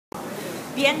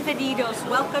Bienvenidos.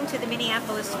 Welcome to the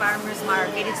Minneapolis Farmers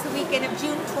Market. It's the weekend of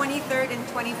June 23rd and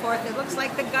 24th. It looks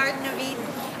like the Garden of Eden.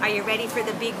 Are you ready for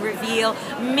the big reveal?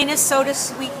 Minnesota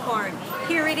sweet corn.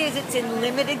 Here it is. It's in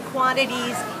limited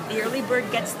quantities. The early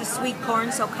bird gets the sweet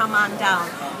corn, so come on down.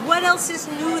 What else is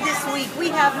new this week? We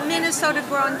have Minnesota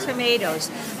grown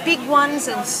tomatoes, big ones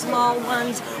and small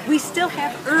ones. We still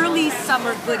have early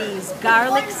summer goodies,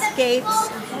 garlic scapes,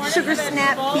 sugar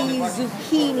snap peas,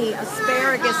 zucchini,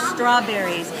 asparagus,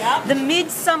 strawberries. The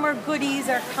midsummer goodies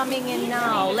are coming in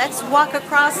now. Let's walk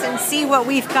across and see what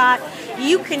we've got.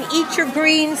 You can eat your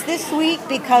greens this week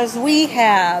because we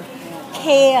have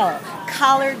kale,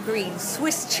 collard greens,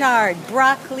 Swiss chard,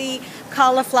 broccoli,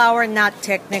 cauliflower, not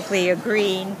technically a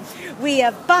green. We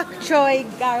have bok choy,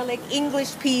 garlic,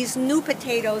 English peas, new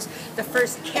potatoes. The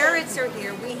first carrots are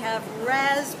here. We have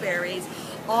raspberries.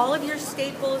 All of your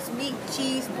staples, meat,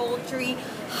 cheese, poultry,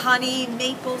 honey,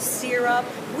 maple syrup.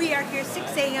 We are here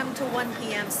 6 a.m. to 1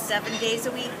 p.m., 7 days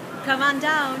a week. Come on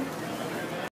down.